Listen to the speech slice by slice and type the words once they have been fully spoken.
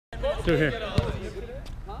Do it here.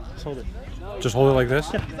 Just hold it. Just hold it like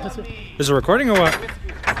this? Yeah, that's it. Is it recording or what?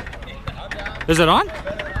 Is it on?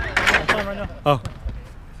 It's on right now. Oh.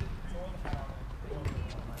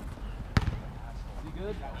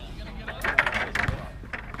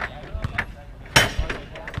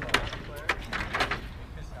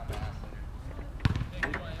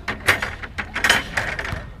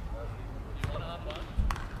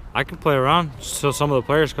 I can play around till some of the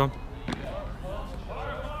players come.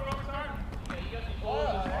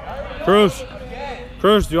 Cruz,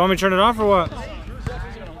 do you want me to turn it off or what?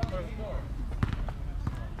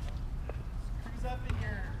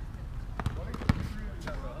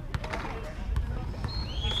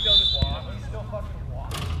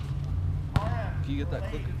 Can you get that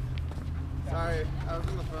clicker? Sorry, I was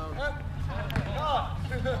on the phone.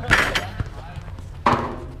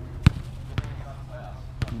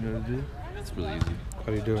 You know what to do? It's really easy. How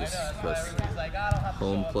do you do it? Just press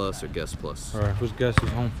home plus or guest plus. All right, whose guess is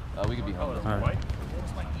home? We could be home. All right.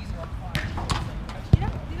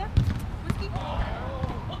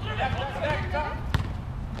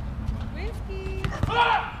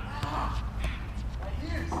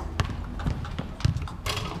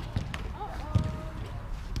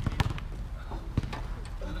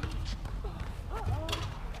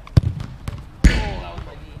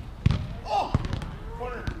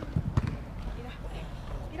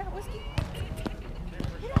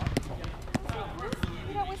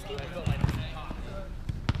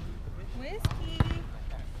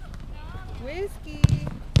 Whiskey.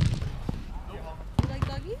 You like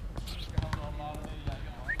doggy?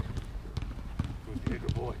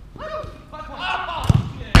 Good boy.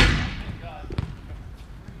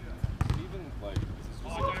 Even like, is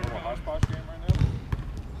this like a total hodgepodge game right now?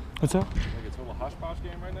 What's up? Like a total hodgepodge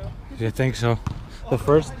game right now? Yeah, I think so. The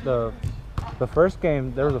first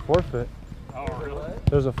game there was a forfeit. Oh really?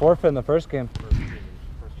 There was a forfeit in the first game.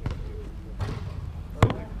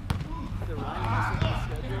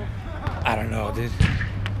 I don't know, dude.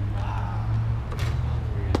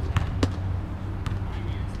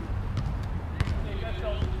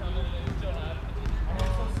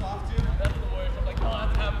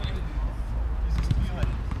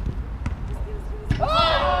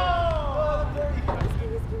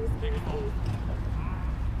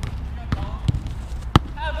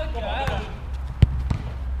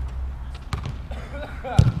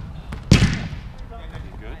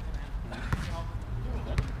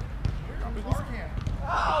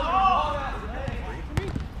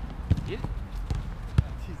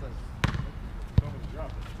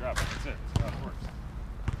 Drop it. That's it. That's how it works.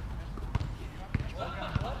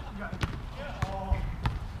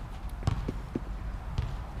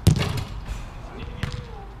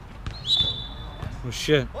 Oh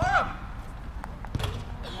shit.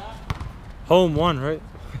 Home one, right?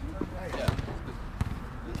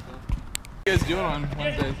 What are you guys doing on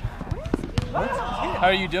Wednesdays? How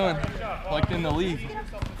are you doing? Like in the league?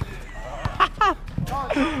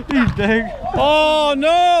 He's big. Oh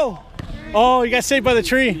no! Oh, you got saved by the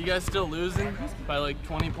tree. You guys still losing by like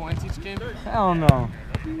 20 points each game? Hell no.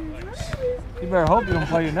 You better hope you don't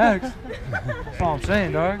play you next. That's all I'm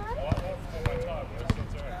saying, dog.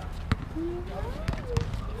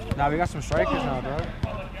 Nah, we got some strikers now, dog.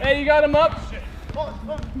 Hey, you got him up?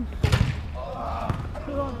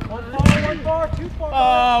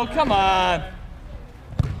 Oh, come on.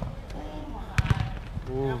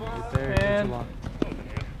 Ooh, right there. Man. Too long.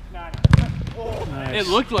 Nice. It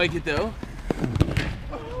looked like it though.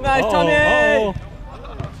 Nice, Tony!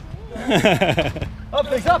 Up,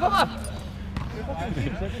 thanks, up!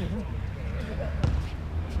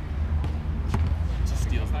 Just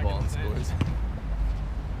steals the ball and scores.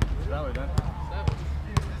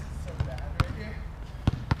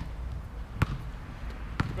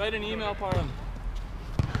 Write an email, Parham.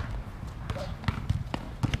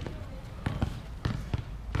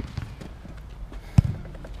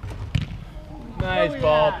 Nice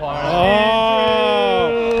ball, Parham.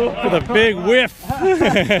 Oh, with a big whiff.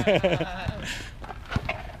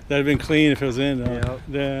 That'd have been clean if it was in.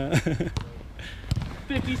 Yeah.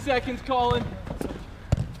 50 seconds, Colin.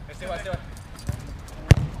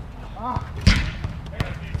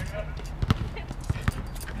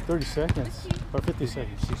 30 seconds or 50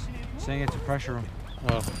 seconds. She's saying it to pressure him.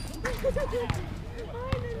 Oh.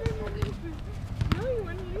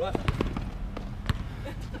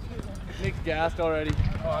 Nick's gassed already.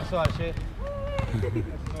 Oh, I saw that shit.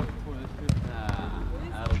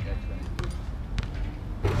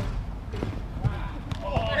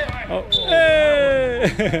 Oh.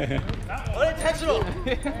 Hey! Unintentional.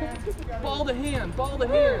 Ball to hand, ball to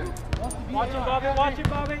hand. Watch it, Bobby. Watch it,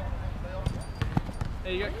 Bobby.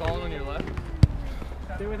 Hey, you got Colin on your left.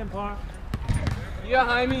 Stay with him, Park. You got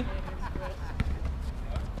Jaime.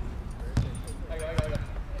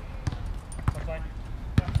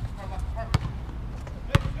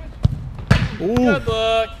 Ooh. Good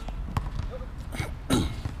luck.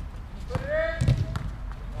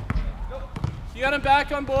 You got him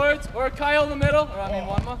back on boards, or Kyle in the middle, or I mean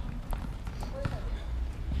Wanma.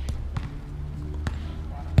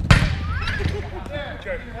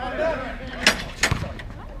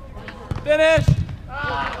 Finish.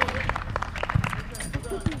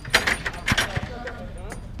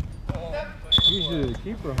 Usually the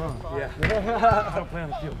keeper, huh? Yeah. I don't play on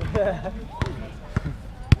the field.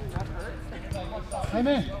 Hey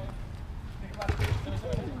man.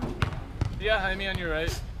 Yeah, Jaime on your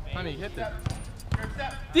right. Jaime, hit it.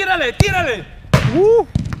 Tírale, tírale. Woo!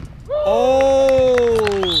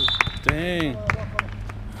 Oh! Dang.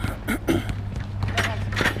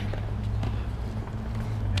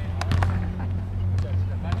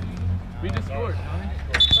 We just scored,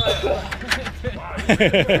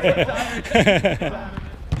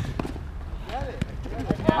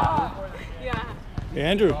 Hey,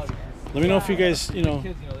 Andrew, let me know if you guys, you know,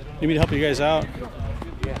 need me to help you guys out.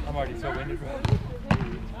 Yeah, I'm already so winded.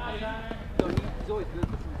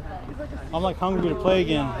 I'm like hungry to play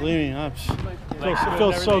again. Believe me, it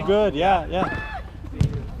feels so good. Yeah, yeah.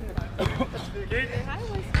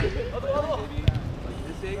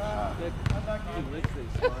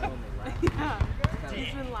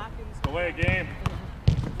 He's been laughing. Away game.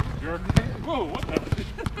 You're. Whoa, what the?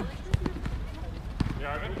 You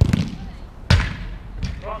alright?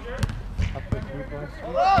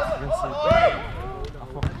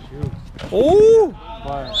 Oh!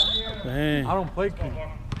 But Dang. I don't play keep.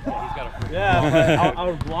 Yeah, I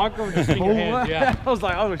would block him just in your hands. Yeah. I was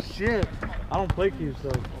like, oh shit. I don't play keep,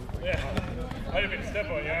 so. Yeah. I didn't mean to step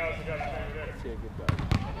on you. I also got to there.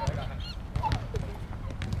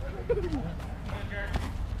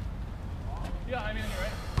 Yeah, I mean on your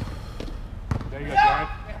right. There you go, Jared.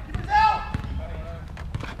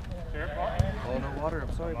 Jared, Oh, no water.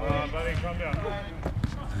 I'm sorry, buddy. buddy, calm down.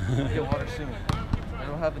 I'll get water soon. I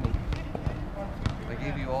don't have any. I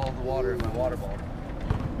gave you all the water in my water bottle.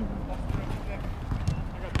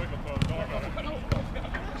 I got wiggle toes. Don't worry about it.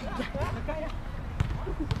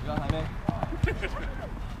 You got Jaime?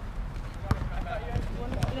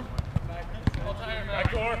 Back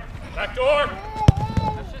door. Back door.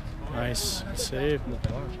 Nice save.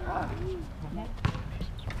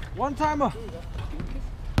 One timer.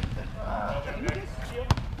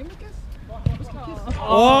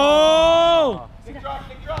 Oh!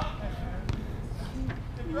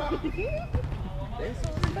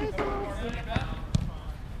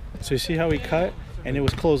 So you see how he cut and it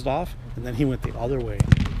was closed off, and then he went the other way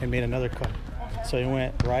and made another cut. So he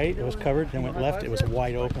went right, it was covered, then went left, it was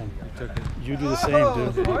wide open. You do the same,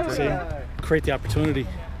 dude. See? Create the opportunity.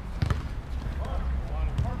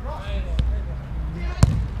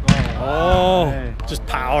 Oh, just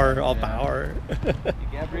power, all power.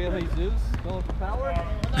 Gabriel Jesus going for power?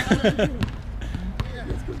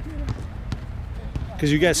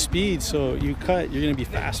 Because you got speed, so you cut, you're going to be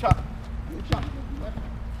faster.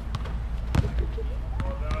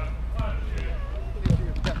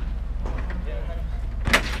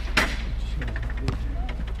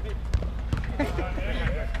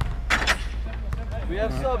 We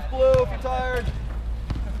have subs, Blue, if you're tired.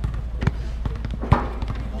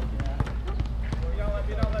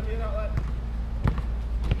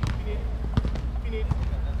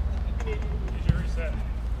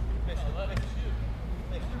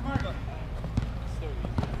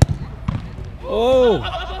 Oh!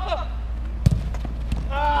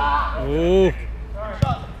 Oh!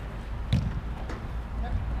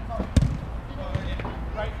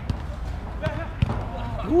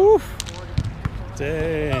 Woof!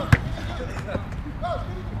 Dang!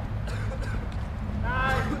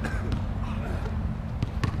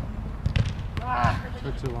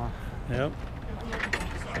 Took too long. Yep.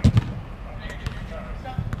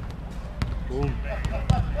 Boom.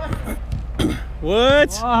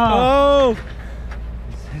 What? Wow. Oh!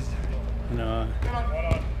 No.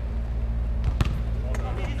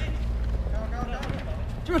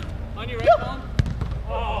 On your right, Colin.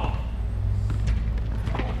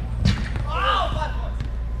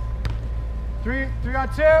 Three on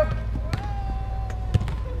two.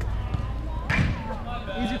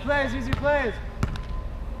 Easy plays, easy plays.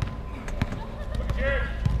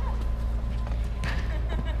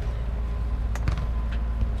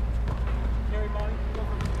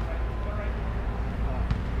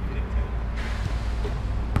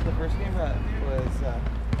 The first game that was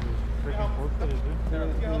freaking forfeited, dude. Who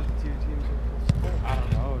was the two teams?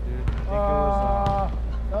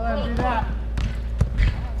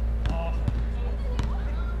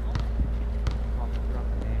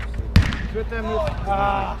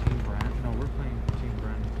 Team Brand. No, we're playing Team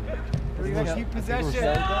Brand. We're gonna keep possession.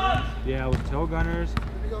 Yeah, it was Tail Gunners,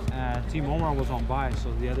 and Team Omar was on bye,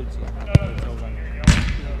 so the other team.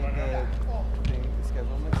 The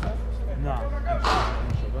schedule mixed up. No,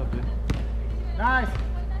 shut up, dude. Nice.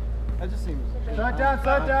 That just seems. Shut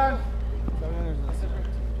down.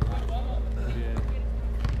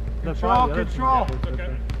 Control.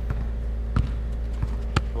 Okay.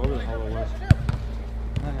 Whoever the hell it was.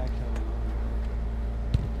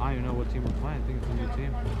 I don't even know what team we're playing. I think it's a new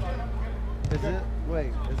team. Is it?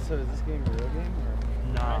 Wait. So is this game a real game or?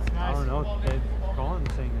 No, I don't know. They're calling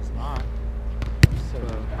and saying it's not. So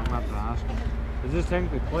I'm gonna have to ask them. Is this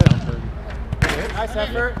technically playoff or? Nice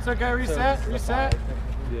effort. It's okay. Reset.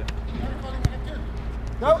 Yeah.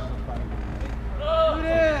 Go. Shoot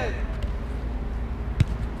it.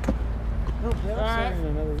 No, Alright. in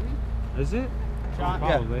another week. Is it? Shot.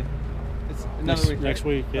 Probably. It's another week. Next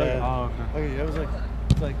week, yeah. Oh, okay. Okay, I was like,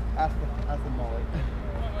 it's like ask the mullet.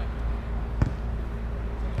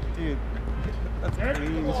 Dude, that's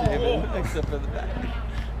clean shaven, except for the back.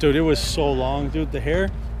 Dude, it was so long, dude. The hair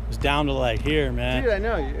was down to like here, man. Dude, I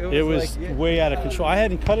know. It was like, way out of control. I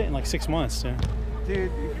hadn't cut it in like 6 months, dude.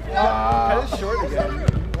 Dude, cut it short again.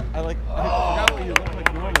 I forgot what you look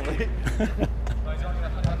like normally.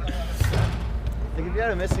 Like if you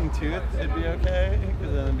had a missing tooth, it'd be okay,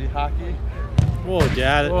 because then it'd be hockey. Whoa,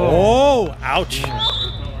 Dad. Oh, ouch.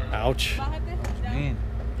 Ouch. Man.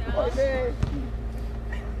 Okay.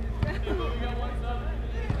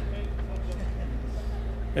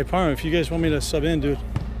 Hey, Parma, if you guys want me to sub in, dude,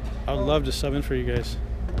 I would love to sub in for you guys.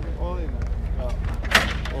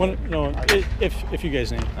 No, if you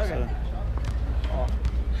guys need. Okay. So.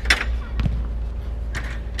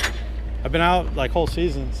 I've been out like whole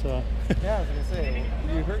season, so. Yeah, I was gonna say,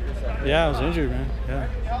 you hurt yourself. Right? Yeah, I was injured, man. Yeah.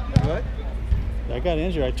 What? I got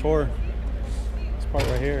injured. I tore this part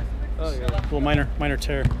right here. Oh yeah. Little minor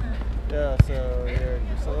tear. Yeah. So you're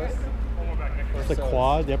Ursulus? It's the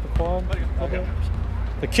quad, the upper quad. Okay.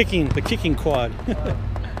 The kicking quad.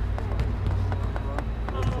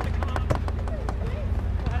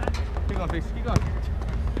 Keep going, Fix. Keep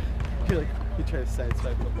going. You try to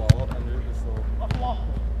sideswipe the ball under this little.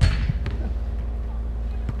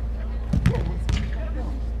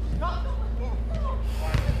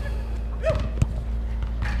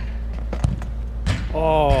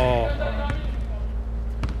 Oh.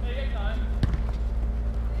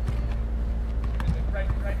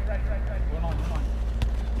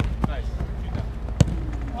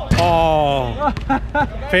 Oh.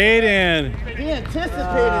 Fade in. He anticipated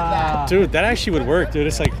that. Dude, that actually would work, dude.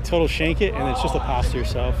 It's like total shank it, and it's just a pass to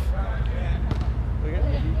yourself.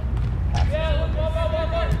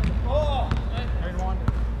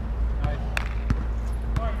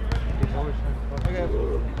 Okay.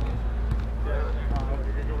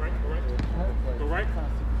 Go right.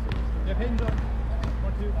 Yeah, Peyton's on.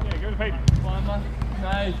 1, 2. Yeah, go to Peyton.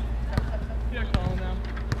 Nice. Yeah, calling now.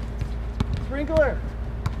 Sprinkler.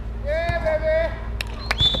 Yeah, baby.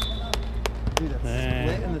 Dude, that Man.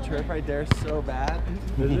 split in the turf right there is so bad.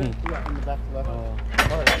 Is it? Yeah, in the back to left. Oh,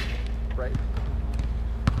 right.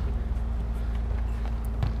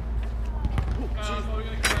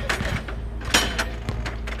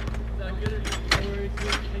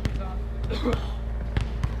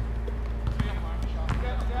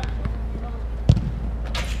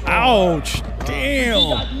 Ouch!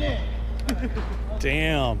 Damn!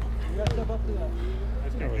 Damn.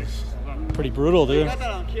 That was pretty brutal, dude.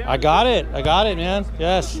 I got it, man.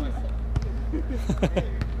 Yes.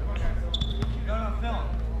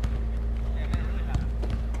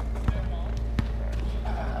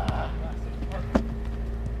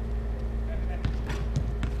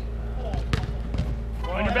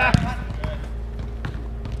 On your back.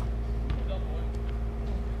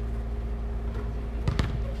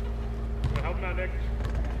 Help him out, Nick.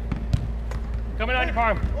 Coming on your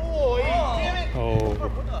farm. Oh.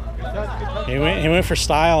 He went for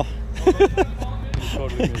style.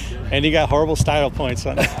 And he got horrible style points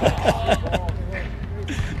on it.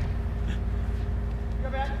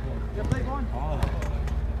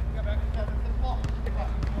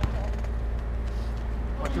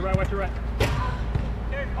 Watch your right, watch your right.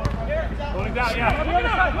 Going down,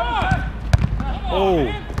 yeah. Oh.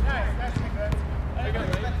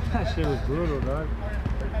 That shit was brutal, dog.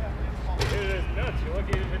 It is nuts. You're lucky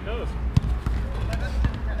you didn't hit those.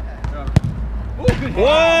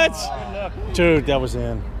 What? Dude, that was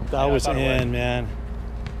in. That was in, man.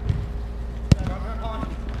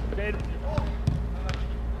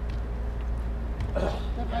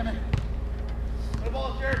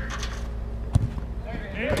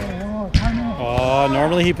 Oh,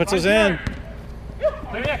 normally he puts us in.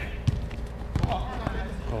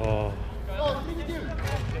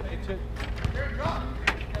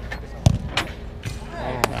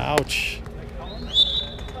 Ouch.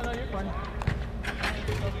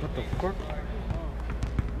 What the fuck?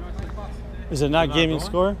 Is it not Not gaming going?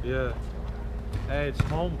 score? Yeah. Hey, it's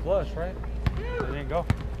home plus, right? They didn't go.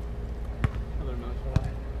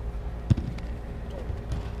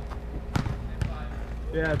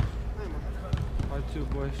 Yeah. 5-2,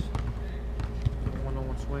 boys.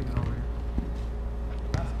 1-on-1 swinging over here.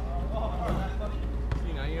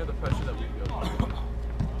 See, now you know the pressure that we feel.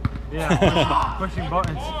 Yeah, pushing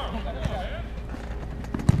buttons.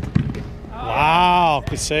 Wow,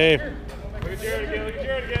 good save. Look at Jared again. Look at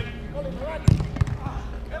Jared again.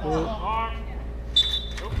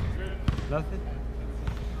 Nothing?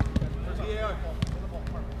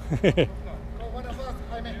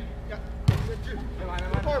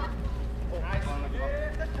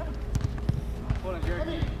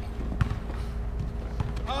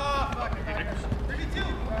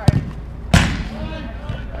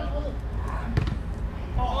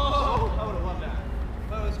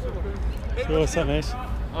 Yo, what's up, Mace?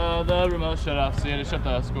 The remote shut off, so you had to shut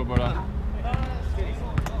the scoreboard off.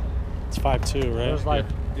 It's 5-2, There right? was like,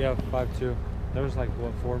 yeah, 5-2. There was like,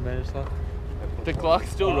 what, 4 minutes left? The clock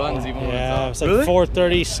still runs even when Yeah, it's it's like Really?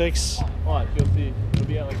 4:36. off. Watch, you'll see. It'll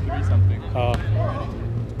be at like 3 something. Oh,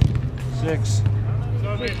 6.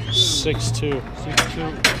 6-2.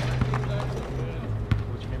 6-2.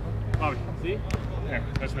 Bobby, see? There,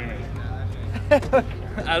 that's what he means.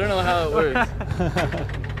 I don't know how it works.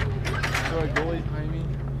 So our goalie's behind me.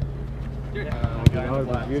 That was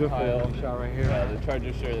a beautiful shot right here. Yeah, the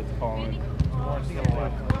Charger shirt that's calling.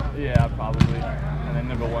 Yeah, probably. And then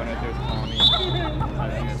number 1 right there is calling me. I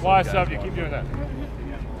think it's Why some sub? guy You keep calling doing that. me.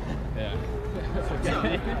 Yeah. It's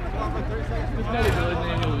not a village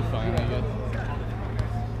name, it'll be fine, I guess.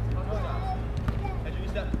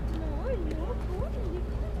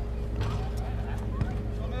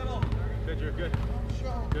 Good, Drew. Good.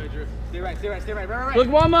 Good, Drew. Stay right. Stay right. Stay right. Right. Look,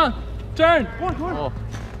 Wama! Turn! Oh.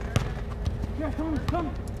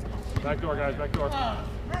 Back door, guys. Back door.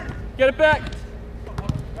 Get it back!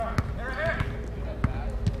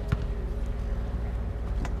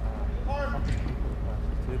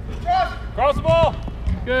 Cross the ball.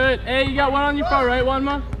 Good. Hey, you got one on your far right,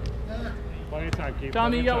 Wama? Plenty of time, Keith.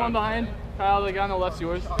 Tommy, Plenty you got of one time. behind. Kyle, the guy on the left's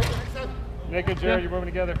yours. Nick and Jared, Yeah. you're moving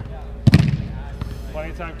together.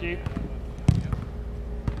 Plenty of time, Keith.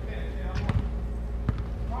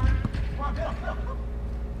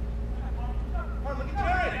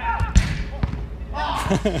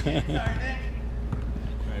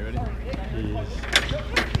 Are you ready?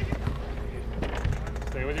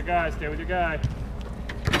 Stay with your guy. Stay with your guy.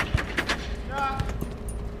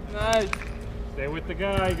 Nice. Stay with the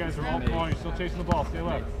guy. You guys are all ball. You're still chasing the ball. Stay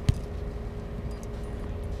left.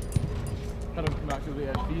 Thought him come out because we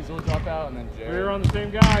had Diesel drop out and then Jared. We're on the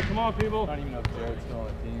same guy. Come on, people. I don't even know if Jared's still on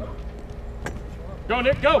the team. Go,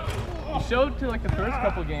 Nick. Go. He showed to like the first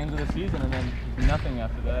couple games of the season and then nothing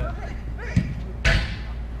after that.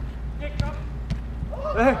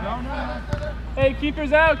 Hey,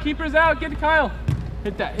 keeper's out, keeper's out. Get to Kyle.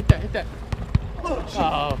 Hit that, hit that, hit that.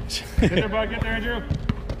 Oh. Get there, bud. Get there, Andrew.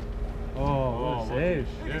 Oh, what a save.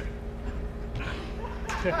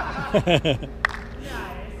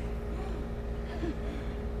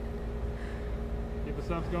 Keep the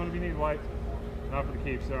subs going if you need, White. Not for the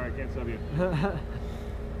keep. Sorry, I can't sub you.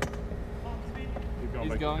 Keep going, He's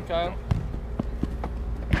buddy. going, Kyle.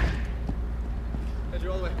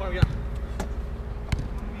 Andrew, all the way. Farm, yeah.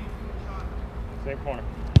 Same corner.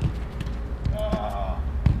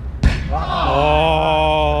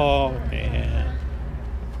 Oh, man.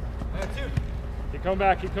 Keep coming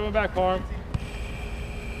back. Keep coming back, Parm.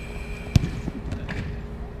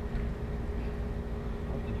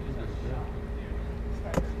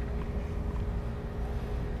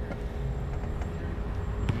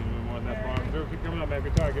 More than that, Parm. Drew, keep coming up, man.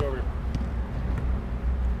 Good try. Get over here.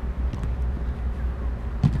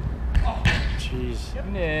 Jeez.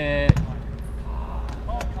 Nick.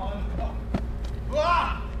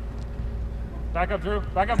 Back up, Drew.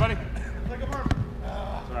 Back up, buddy.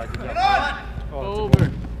 Sorry, good job.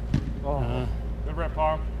 Over. Uh, Good rep,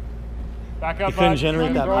 Parm. Back he up, couldn't bud.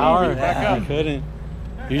 generate that Throw it power. over. Back Yeah, up. he couldn't.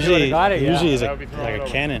 Usually, got it, yeah. usually he's That a, would be thrown like a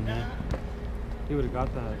over. cannon, man. He would have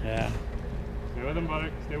got that. Yeah. Stay with him, buddy.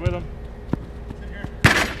 Stay with him.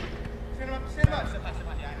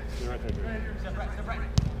 Stay right there, Drew.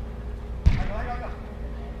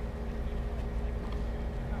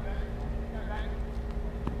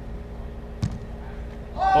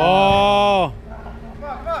 Oh!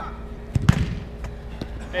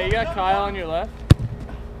 Hey, you got Kyle on your left?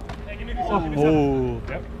 Oh!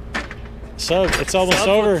 Yep. Sub. It's almost Subs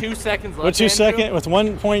over. With 2 seconds left. With 2 Andrew. seconds, with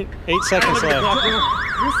 1.8 seconds left.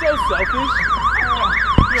 You're so selfish.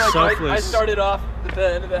 You're like, Selfless. I started off at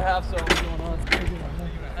the end of the half, so what's going on?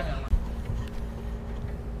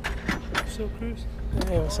 So Cruz.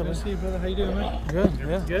 Hey, what's up? See you, brother. How you doing, man? Good.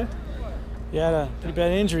 Yeah. Good. Yeah, I had a pretty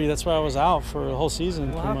bad injury. That's why I was out for the whole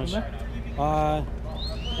season, What pretty much. happened, I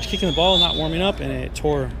was kicking the ball, not warming up, and it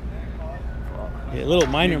tore. Yeah, a little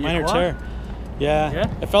minor quad? tear. Yeah. Yeah?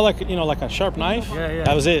 It felt like, you know, like a sharp knife. Yeah.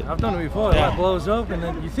 That was it. I've done it before. Yeah. It blows up, and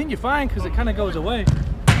then you think you're fine because it kind of goes away.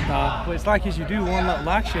 But it's like as you do one little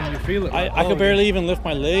action, you feel it. I could barely even lift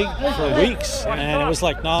my leg for weeks, and it was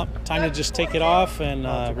like, no, time to just take it off and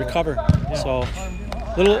recover. So,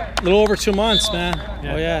 little over 2 months, man.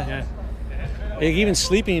 Oh yeah. Like, even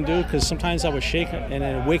sleeping, dude, because sometimes I would shake and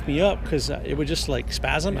it would wake me up because it would just like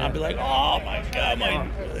spasm. I'd be like, oh my god, my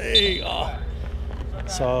leg. Oh.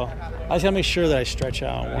 So I just gotta make sure that I stretch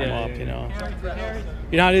out and warm up. You know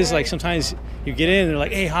how it is. Like sometimes you get in and they're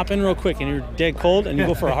like, hey, hop in real quick, and you're dead cold, and you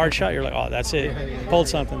go for a hard shot. You're like, oh, that's it. Hold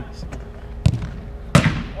something.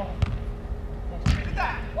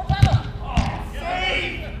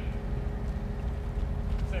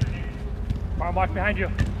 Mark, watch behind you.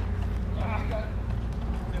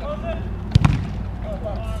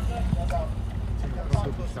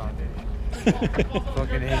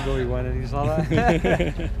 Fucking angle he went and you saw that?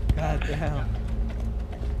 God damn.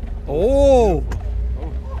 Oh.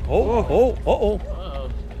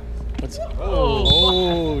 What's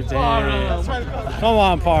oh, damn. Come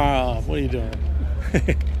on, Parham. What are you doing?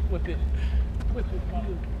 Whip it.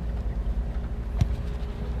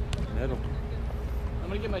 Middle. I'm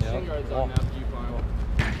gonna get my shin guards on after you, Farm.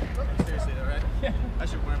 Seriously, though, right? Yeah. I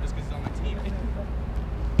should wear them just because it's on my team.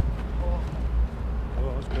 Oh,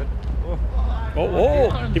 that was good. Oh,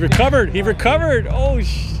 he recovered. Oh,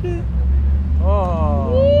 shit.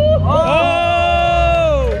 Oh.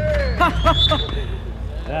 Oh!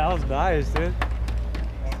 Yeah, that was nice, dude.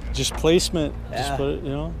 Just placement. Yeah. Just put it,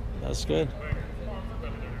 that's good.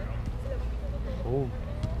 Oh.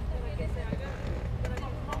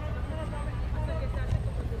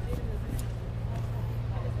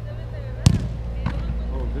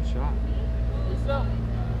 Oh, good shot.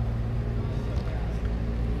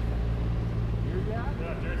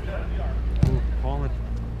 Ooh, Colin.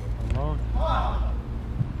 Alone.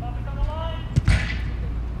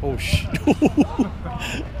 Oh, shit.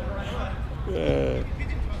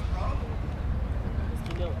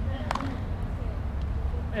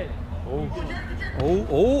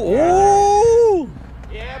 Oh.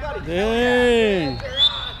 Yeah, buddy. Dang.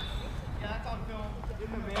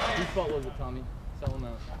 Whose fault was it, Tommy? Sell him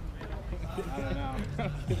out.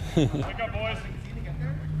 Wake up, boys.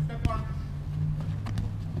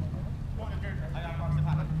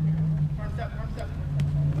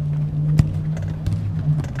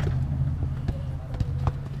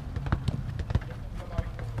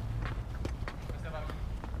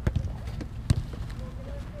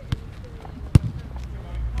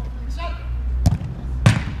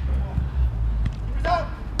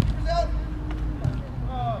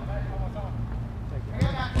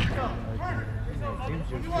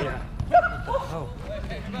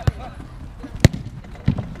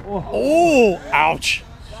 Oh, ouch.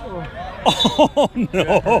 Oh, no.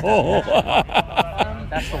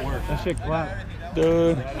 That's the worst. That shit clapped.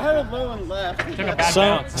 Dude. Took a bad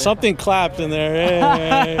bounce. Something clapped in there.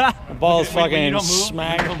 Yeah. The ball's When you fucking don't move,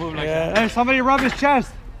 smacked. you don't move like Yeah. Hey, somebody rub his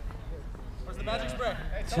chest. Where's the magic spray?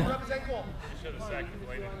 Hey, tell him rub his ankle. Should have sacked him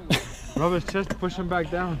later. Rub his chest, push him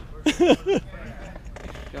back down.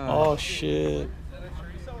 Oh, shit.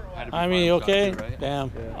 I mean, you okay?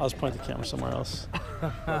 Damn. I was pointing the camera somewhere else.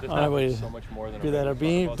 Wait. So much more than Do that, a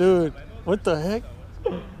beam? Dude, what the heck?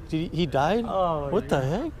 He died? What the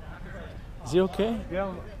heck? Is he okay?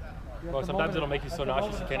 Yeah. Well, sometimes it'll make you so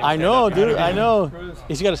nauseous you can't even I stand know, up. dude. I know.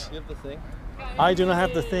 He's got You have the thing? I do not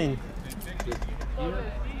have the thing.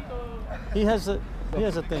 He has the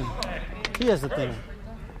thing. He has the thing.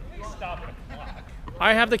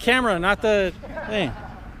 I have the camera, not the thing.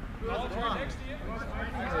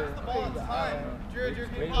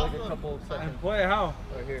 And play how?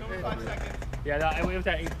 Yeah, no, it was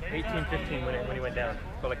at 18-15 when he went down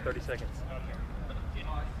for like 30 seconds.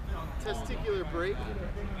 Testicular break.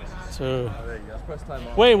 So, Press time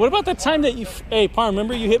on. wait, what about the time that you? Hey, Parm,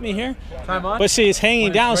 remember you hit me here? Time on? But see, it's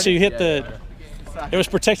hanging down, so you hit the. It was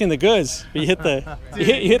protecting the goods. But you hit the. You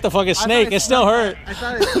hit the fucking snake. It still hurt. I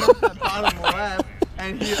thought it jumped at bottom left,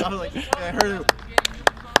 and I was like, I heard it.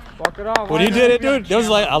 Walk it off. When he did it, dude, there was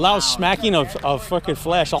like a loud smacking of fucking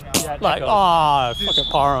flesh. Like, ah, fucking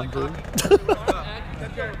Parham, dude.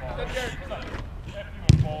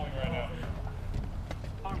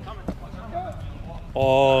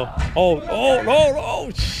 Oh,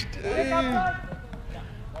 no. Dang.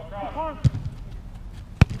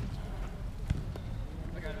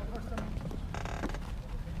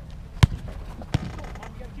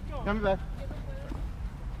 Coming back.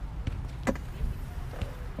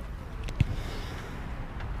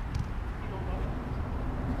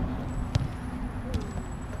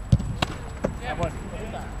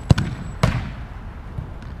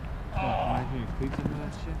 Cleats into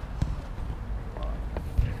that shit.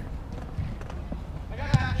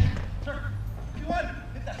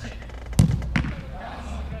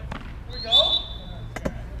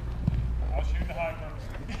 I'll shoot the high first.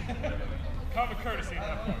 Common courtesy.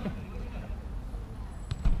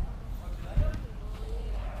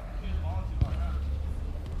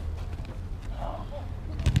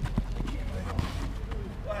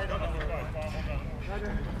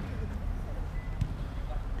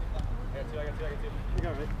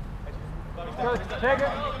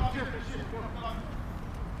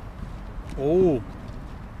 Oh,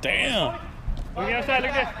 damn. Look at the outside,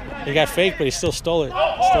 look at this. He got fake, but he still stole it.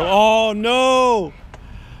 Oh, no.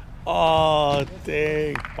 Oh,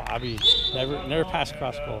 dang. Bobby. Never pass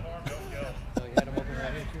cross goal.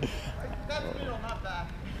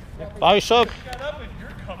 Bobby sub.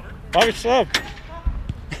 Bobby sub.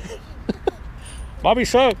 Bobby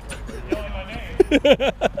sub.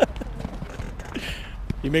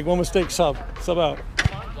 You make one mistake, sub out.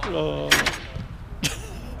 Oh.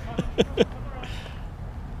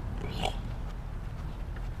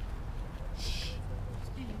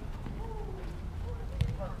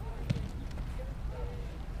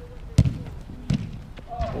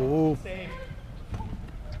 Oh.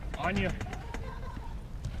 On you.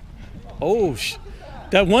 Oh,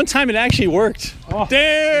 that one time it actually worked. Oh.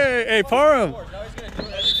 Dang! Hey, Parham.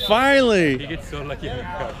 Finally. He gets so lucky.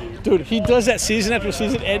 Dude, he does that season after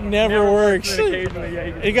season. It never works. You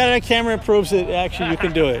got a camera that proves that actually you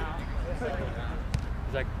can do it.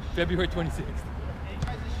 It's like February 26th.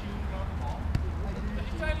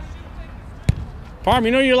 Parham,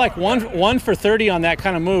 you know you're like one for 30 on that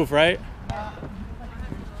kind of move, right?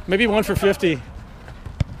 Maybe 1 for 50.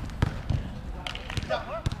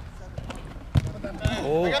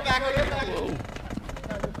 Oh. I got back. Whoa.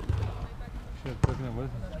 Shit, looking at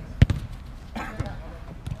with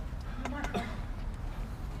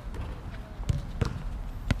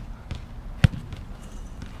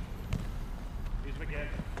He's again.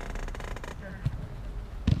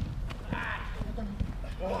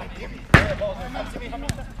 Oh, I did.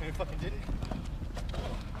 You fucking did.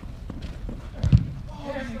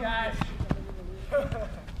 You guys.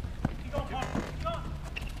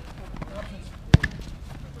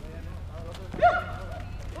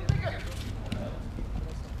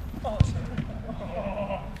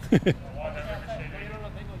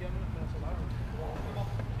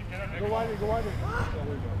 Go wider.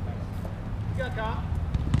 You got cop.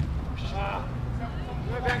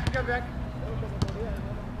 Come back.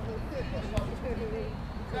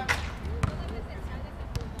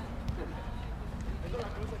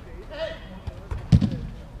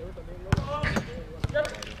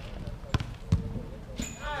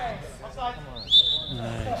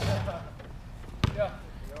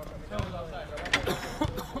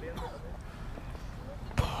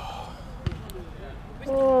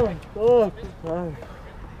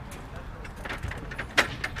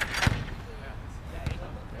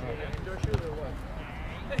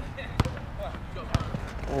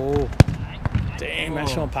 Oh, dang,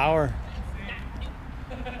 that's showing power.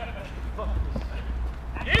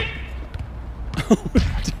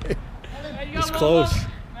 It's close.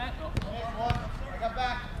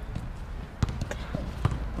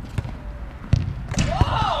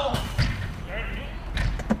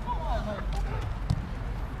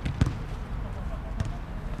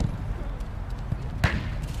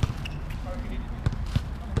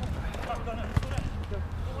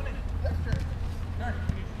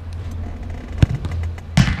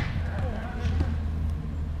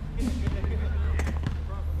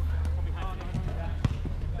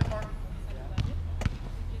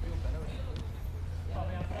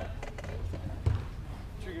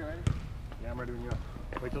 Yeah, I'm ready when you are.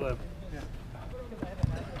 Wait till the.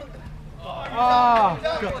 Oh,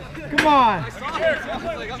 come on.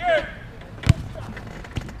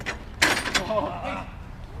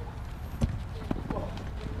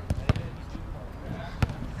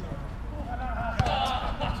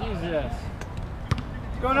 Jesus.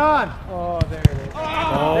 What's going on? Oh, there it is.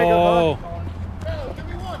 Oh.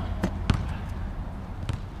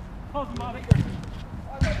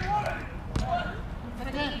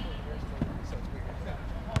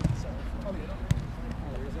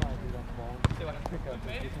 pickup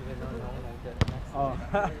just because I don't know when I get next to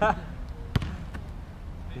me.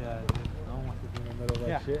 Yeah, dude. No one wants to be in the middle of that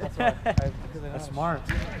Yeah, shit. that's why. Because I know That's I smart.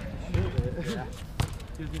 shoot it. Yeah.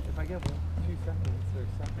 Dude, if I get 2 seconds or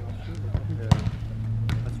something, I'll shoot it. Yeah.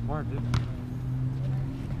 That's smart, dude.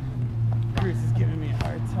 Chris is giving me a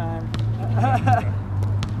hard time.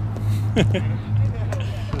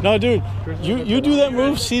 No, dude, you do that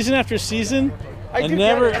move season after season, I and do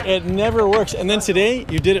never get it never works. And then today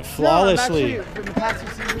you did it flawlessly. No, I'm actually, in the past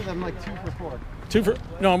 2 seasons, I'm like 2 for 4.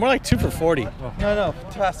 No, more like 2 for 40. No,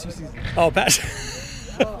 past 2 seasons. Oh, pass.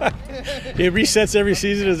 It resets every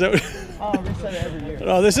season. Is that? Oh, reset it every year.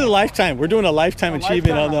 Oh, this is a lifetime. We're doing a lifetime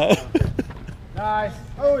achievement on that. Nice.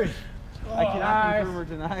 Oh, I cannot confirm or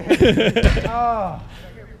deny it. Oh.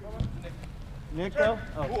 Nick, though?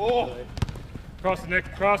 Oh, Cross the Nick.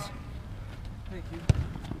 Cross. thank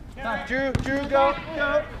you. Drew, go.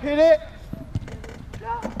 Hit it.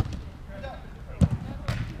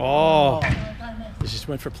 Oh, he just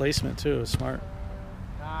went for placement too. It was smart.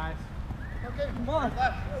 Nice. Okay, come on.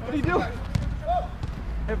 What are you doing?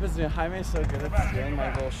 Hey, but Jaime's so good at stealing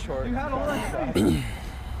my little short. You had one.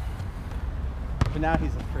 But now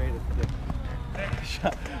he's afraid of the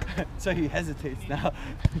shot. So he hesitates now.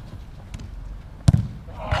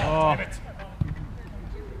 Oh. Damn it.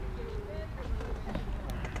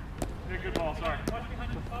 Yeah, good ball. Sorry. I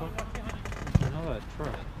know that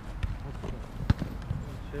truck.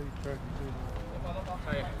 Chevy truck.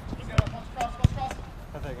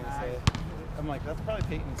 I thought you were gonna say it. I'm like, that's probably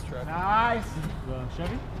Peyton's truck. Nice.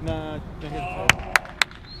 Chevy? No,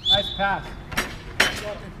 Nice pass.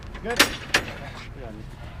 good.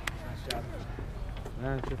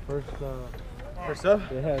 Man, it's your first. First up?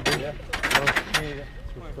 Yeah, dude. Yeah.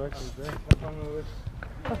 Respect right there.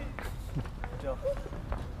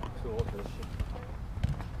 Too old for this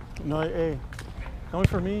shit. No, hey, coming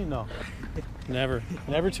for me? No, never,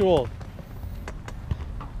 never too old.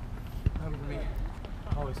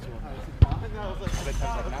 Always too old. Like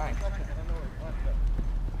 9.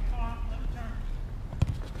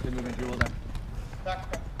 Good movement, Drew. Well done. Back.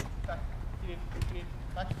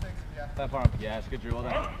 Back to 6, yeah. That farm. Yeah, it's good, Drew. Well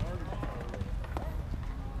done.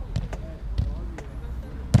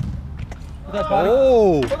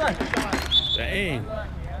 Oh, dang.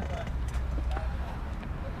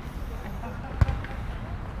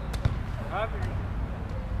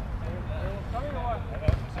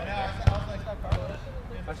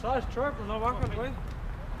 I saw his truck. Was I walking away?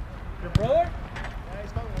 Your brother? Yeah,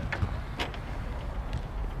 he's coming.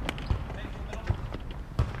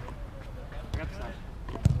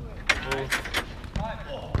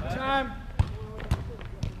 Time.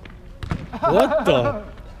 What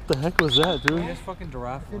the heck was that, dude? Just fucking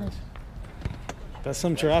giraffe. That's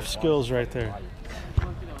some giraffe skills right there.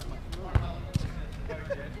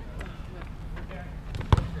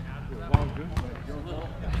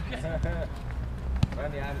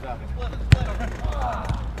 Run the hands up.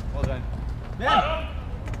 Well done.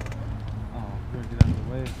 Oh, you're gonna get out of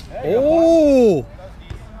the way. Oh, all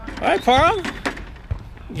right, Parham.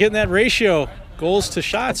 Getting that ratio, goals to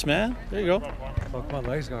shots, man. There you go. Fuck, my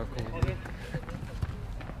legs got cold.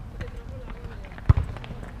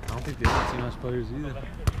 I don't think they have too much players either.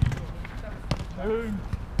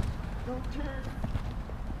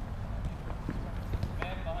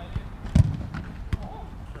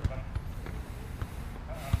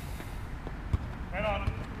 Right on.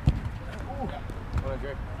 Well done,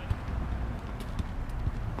 Greg.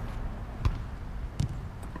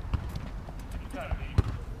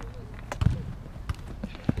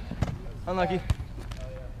 Unlucky.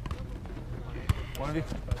 One of you.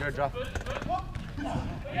 Jared, drop. I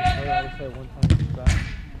said one time he's back.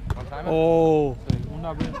 One time. Oh,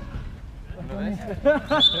 Una vez.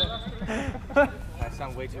 I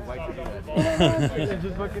sound way too white to do that.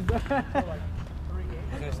 Just fucking done.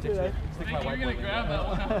 I'm gonna stick my white boy in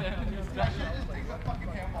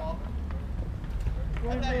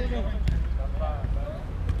there.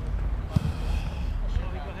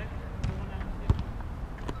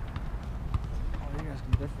 You guys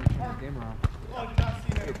can definitely turn the game around.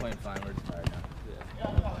 We're playing fine. We're just tired now.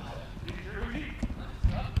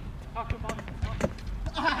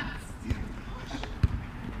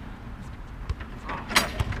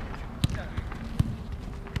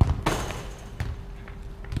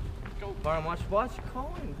 Lauren, watch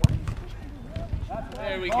Colin.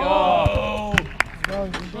 There we go.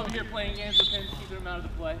 Over here playing games with him, keeping him out of the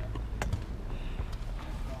play.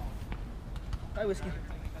 Hi, Whiskey.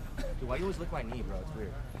 Dude, why you always lick my knee, bro? It's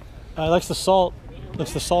weird. likes the salt.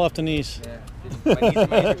 Likes the salt off the knees. Yeah. My knees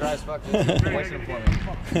are dry as fuck. Just moisten them for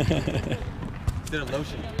me. Instead of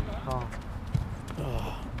lotion. Oh.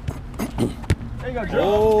 Hey, you go, Drew.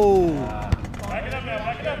 Oh. Back it up now,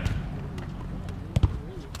 back it up.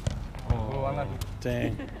 Oh, I'm not.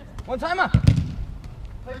 Dang. One timer.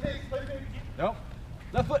 Nope.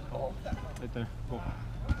 Left foot. Oh. Right there. Oh.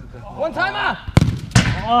 One timer.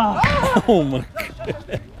 Oh my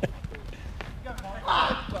God.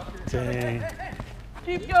 Dang.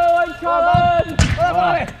 Keep going, Colin!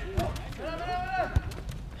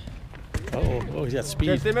 Oh, he's got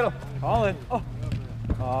speed. Stay middle. Colin. Oh.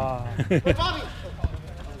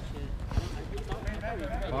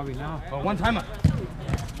 Bobby now. Oh, one timer.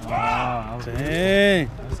 Dang.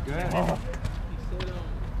 That's good.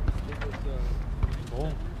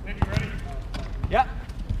 Cool. Yeah.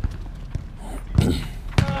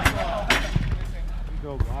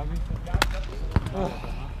 Go, Bobby. I'll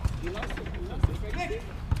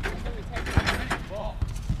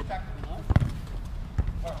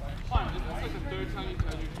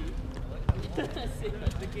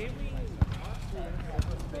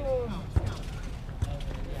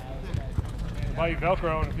buy you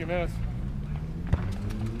Velcro in a few minutes.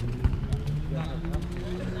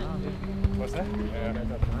 What's that? Yeah.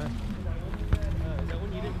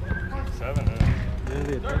 7.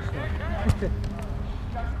 Really a touchdown.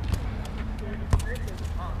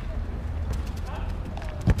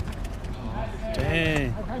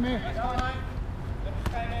 Dang.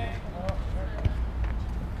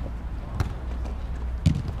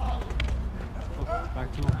 Back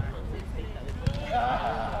to him.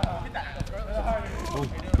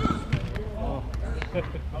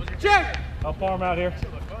 Check! I'll farm out here.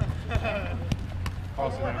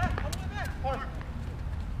 Cross it in.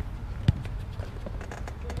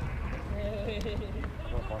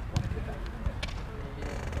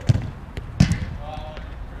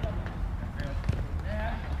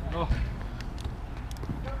 Oh.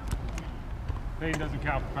 Payton doesn't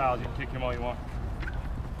count for fouls. You can kick him all you want.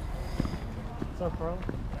 What's up, bro?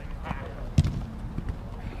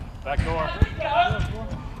 Back door.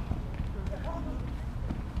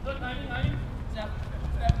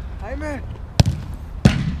 Hey, man.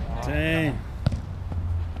 Dang.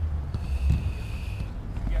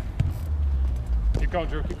 Keep going,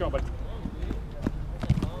 Drew. Keep going, buddy.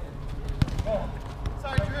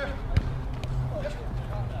 Sorry, Drew.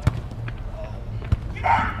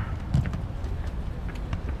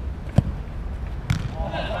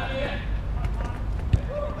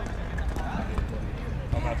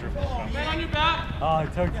 I'm not Drew. Man on your back! Oh, I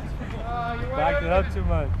took backed it up too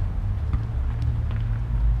much.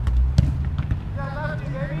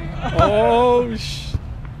 Oh, sh.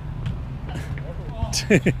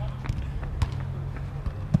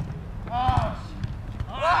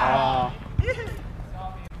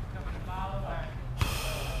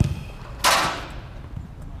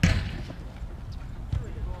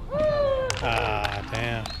 Ah,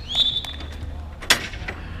 damn.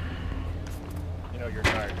 You know you're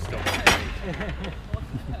tired still.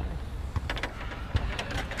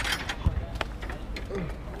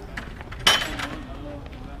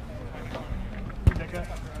 Take that.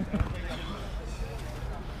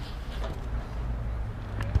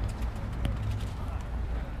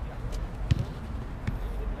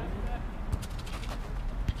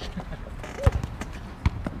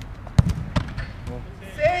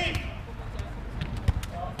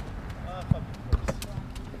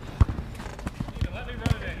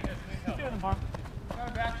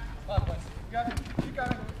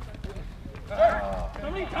 How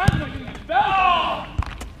many times am I gonna get fouled?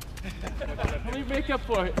 Let me make up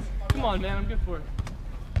for it. Come on, man, I'm good for it.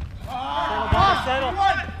 Settle.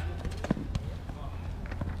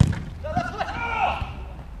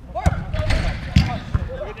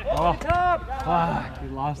 Oh, fuck, we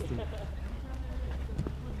lost it.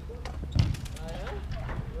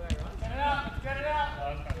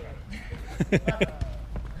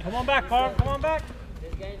 Come on back, Farm. Come on back.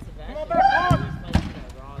 Come on back, Farm.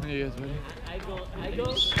 There you guys, buddy. I go,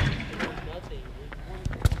 nothing.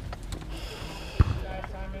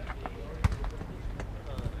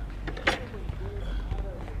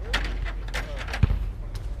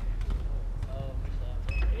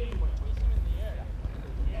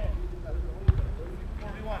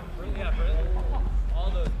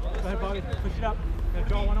 Go ahead, Bobby. Push it up. Gotta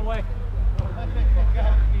draw one away.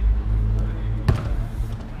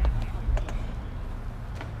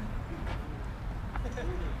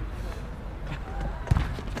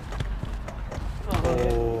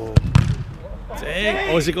 Oh. Dang.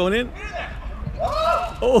 Oh, is it going in?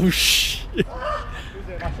 Oh, shit.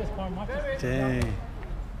 Watch this, Farm. Watch this. Dang.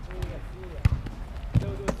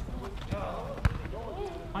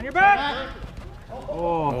 On your back.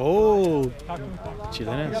 Oh. Talk to him.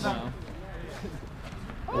 Chilenas.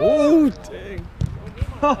 Oh, dang.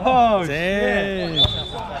 Oh, Dang.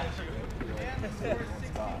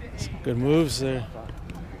 Some good moves there.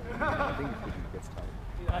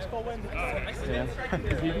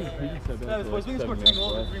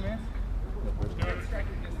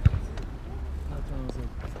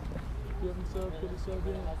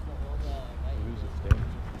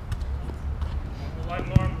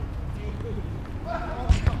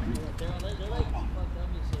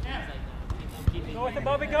 Go with it,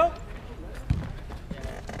 Bobby, go!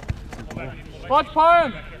 Watch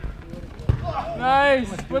Parham! Nice!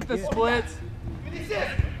 With the splits.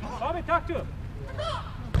 Bobby, talk to him.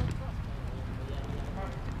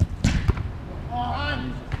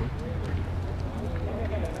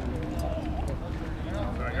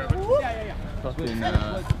 Fucking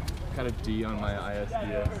got a D on my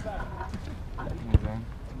ISDS.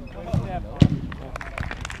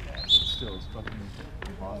 Still, it's fucking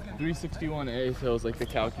 361A, so it was like the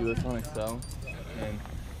calculus on Excel, and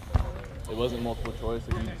it wasn't multiple choice,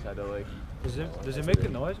 so you just had to like. Does it make a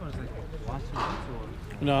noise when it's like lots of minutes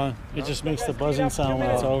or? No, it just makes the buzzing sound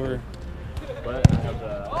when it's over. But I have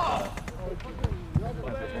the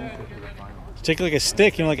Take like a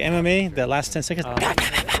stick, you know, like MMA, that last 10 seconds.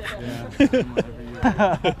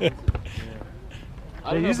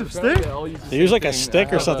 They use a stick? They use like a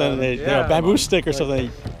stick or something, a bamboo stick or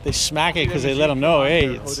something. They smack it because they let them know,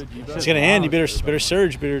 hey, it's gonna end. You better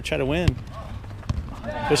surge, better try to win.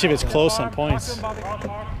 Especially if it's close on points.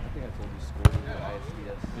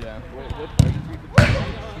 Yeah.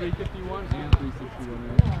 351 and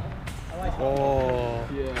 361. Oh.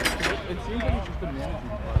 Yeah. It seems like it's just a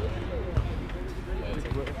management part. Yeah, it's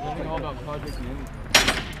learning all about project management.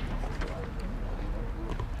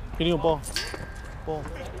 Give me a ball. Ball.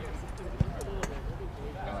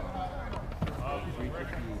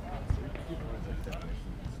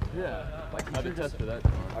 Yeah. Like How to test for that?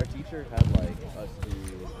 our teacher had like us do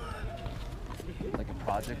like a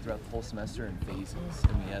project throughout the whole semester in phases,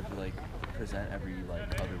 and we had to like present every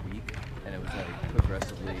like other week, and it was like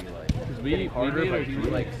progressively like Because we made our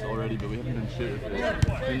like already, but we haven't done shit with it.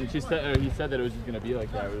 And she said, or he said that it was just gonna be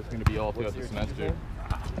like that. It was gonna be all throughout the semester.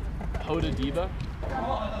 Hoda Diva.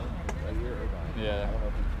 Yeah. I don't know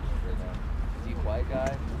if he's right now. Is he a quiet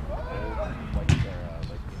guy? Like Indian guy?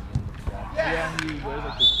 Yeah, he wears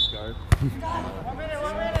like this scarf.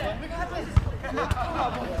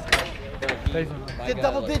 Get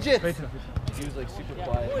double digits! He was like super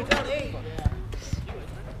quiet.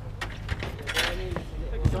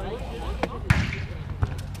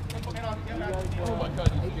 Oh my god,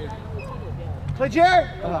 he's scared. Play Jared!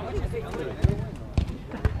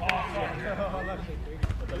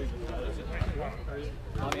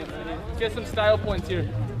 Let's get some style points here.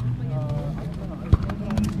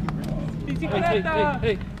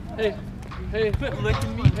 Hey,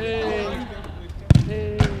 licking me.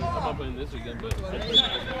 Hey. I'm not putting this again, but.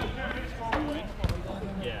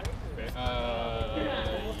 Yeah.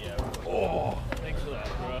 Yeah. Oh, thanks for that,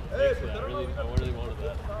 bro. Thanks for that. I really wanted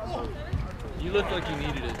that. You looked like you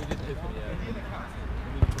needed it. You did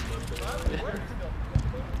yeah.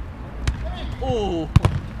 Oh.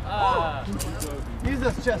 Ah. Use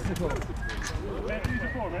those chesticles.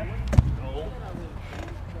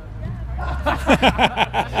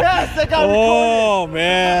 Yes, I got Oh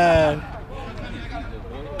man,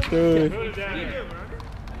 dude.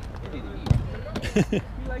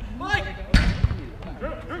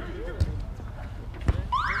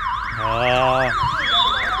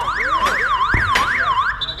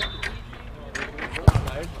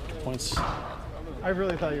 Points. I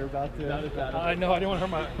really thought you were about to. I know, I didn't want to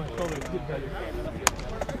hurt my shoulder.